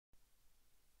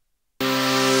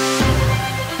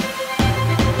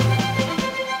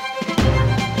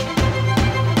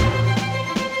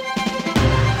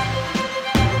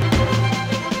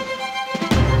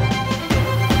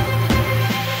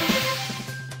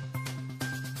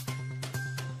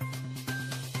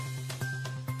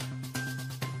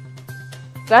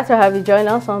Glad to have you join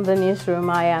us on the newsroom.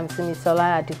 I am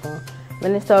Simisola Adigun.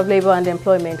 Minister of Labour and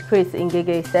Employment Chris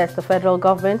Ngige says the federal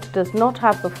government does not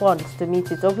have the funds to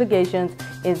meet its obligations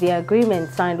in the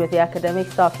agreement signed with the Academic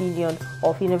Staff Union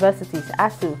of Universities,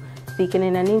 ASUU. Speaking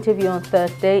in an interview on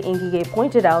Thursday, Ngige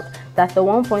pointed out that the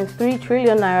 1.3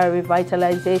 trillion naira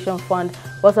revitalization fund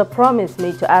was a promise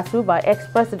made to ASUU by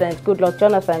ex-President Goodluck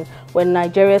Jonathan when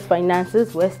Nigeria's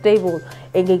finances were stable.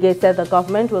 Ngige said the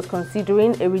government was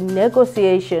considering a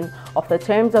renegotiation of the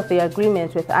terms of the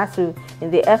agreement with ASUU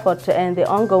in the effort to end the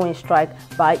ongoing strike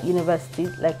by university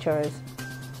lecturers.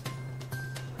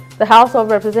 The House of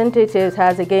Representatives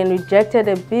has again rejected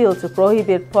a bill to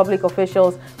prohibit public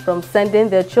officials from sending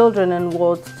their children and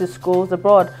wards to schools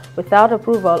abroad without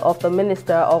approval of the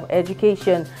Minister of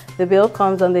Education. The bill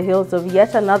comes on the heels of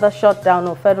yet another shutdown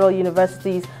of federal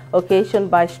universities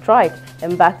occasioned by strike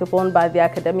embarked upon by the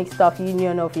Academic Staff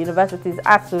Union of Universities,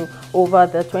 ASUU, over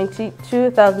the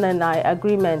 2009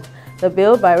 agreement. The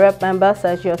bill by Rep. Member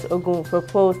Sergius Ogun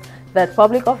proposed that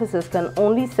public officers can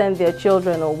only send their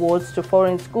children or wards to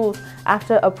foreign schools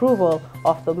after approval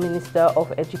of the Minister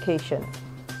of Education.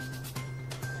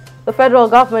 The federal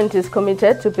government is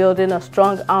committed to building a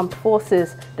strong armed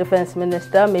forces. Defense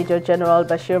Minister Major General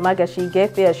Bashir Magashi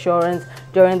gave the assurance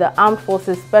during the Armed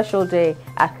Forces Special Day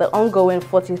at the ongoing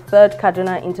 43rd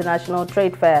Kaduna International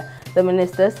Trade Fair. The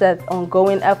minister said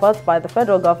ongoing efforts by the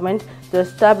federal government to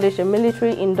establish a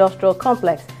military-industrial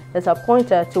complex is a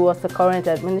pointer towards the current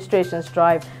administration's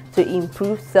drive to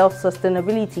improve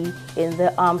self-sustainability in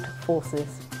the armed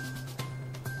forces.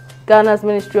 Ghana's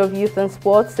Ministry of Youth and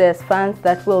Sports says fans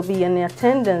that will be in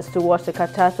attendance to watch the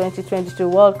Qatar 2022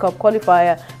 World Cup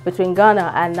qualifier between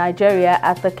Ghana and Nigeria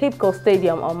at the Cape Coast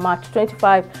Stadium on March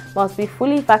 25 must be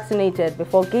fully vaccinated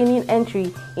before gaining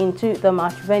entry into the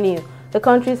match venue. The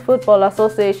country's Football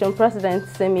Association President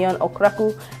Simeon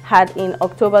Okraku had in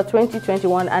October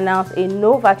 2021 announced a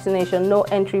no vaccination, no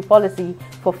entry policy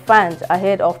for fans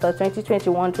ahead of the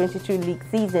 2021-22 league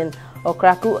season.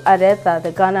 Okraku added that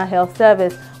the Ghana Health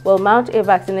Service will mount a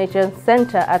vaccination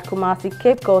center at Kumasi,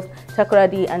 Cape Coast,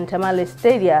 Takoradi and Tamale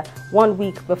Stadia 1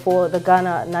 week before the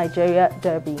Ghana-Nigeria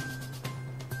derby.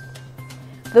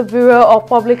 The Bureau of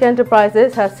Public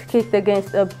Enterprises has kicked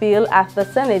against a bill at the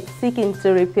Senate seeking to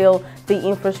repeal the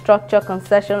Infrastructure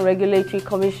Concession Regulatory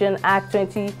Commission Act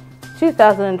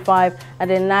 2005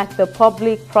 and enact the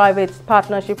Public-Private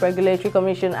Partnership Regulatory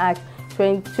Commission Act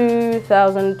 2022.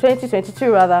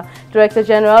 Director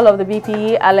General of the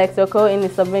BPE, Alex Oko, in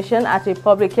his submission at a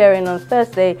public hearing on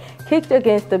Thursday, kicked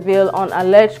against the bill on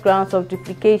alleged grounds of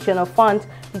duplication of funds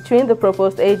between the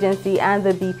proposed agency and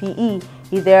the BPE.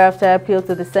 He thereafter appealed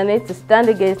to the Senate to stand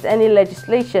against any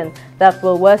legislation that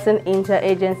will worsen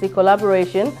interagency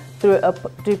collaboration through a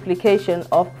duplication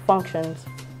of functions.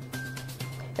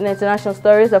 In international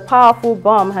stories, a powerful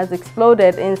bomb has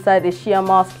exploded inside a Shia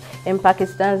mosque in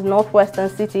Pakistan's northwestern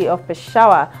city of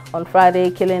Peshawar on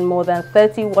Friday, killing more than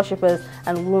 30 worshippers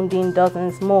and wounding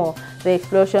dozens more. The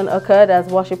explosion occurred as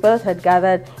worshippers had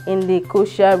gathered in the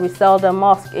Kusha Risalda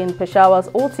Mosque in Peshawar's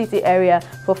Old City area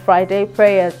for Friday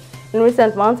prayers. In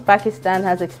recent months, Pakistan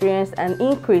has experienced an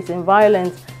increase in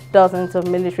violence. Dozens of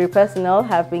military personnel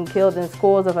have been killed in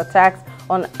scores of attacks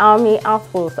on army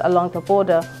outposts along the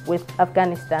border with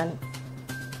Afghanistan.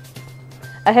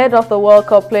 Ahead of the World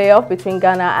Cup playoff between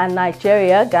Ghana and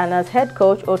Nigeria, Ghana's head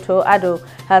coach Otto Addo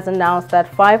has announced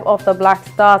that 5 of the Black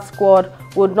Stars squad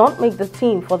would not make the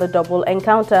team for the double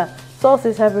encounter.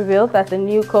 Sources have revealed that the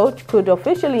new coach could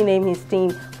officially name his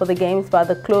team for the games by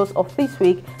the close of this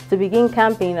week to begin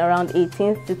campaign around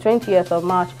 18th to 20th of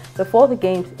March before the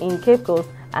games in Cape Coast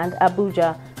and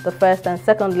Abuja. The first and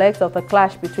second legs of the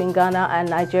clash between Ghana and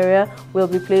Nigeria will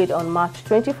be played on March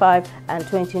 25 and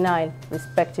 29,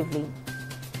 respectively.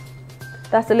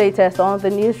 That's the latest on the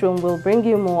newsroom. We'll bring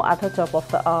you more at the top of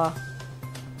the hour.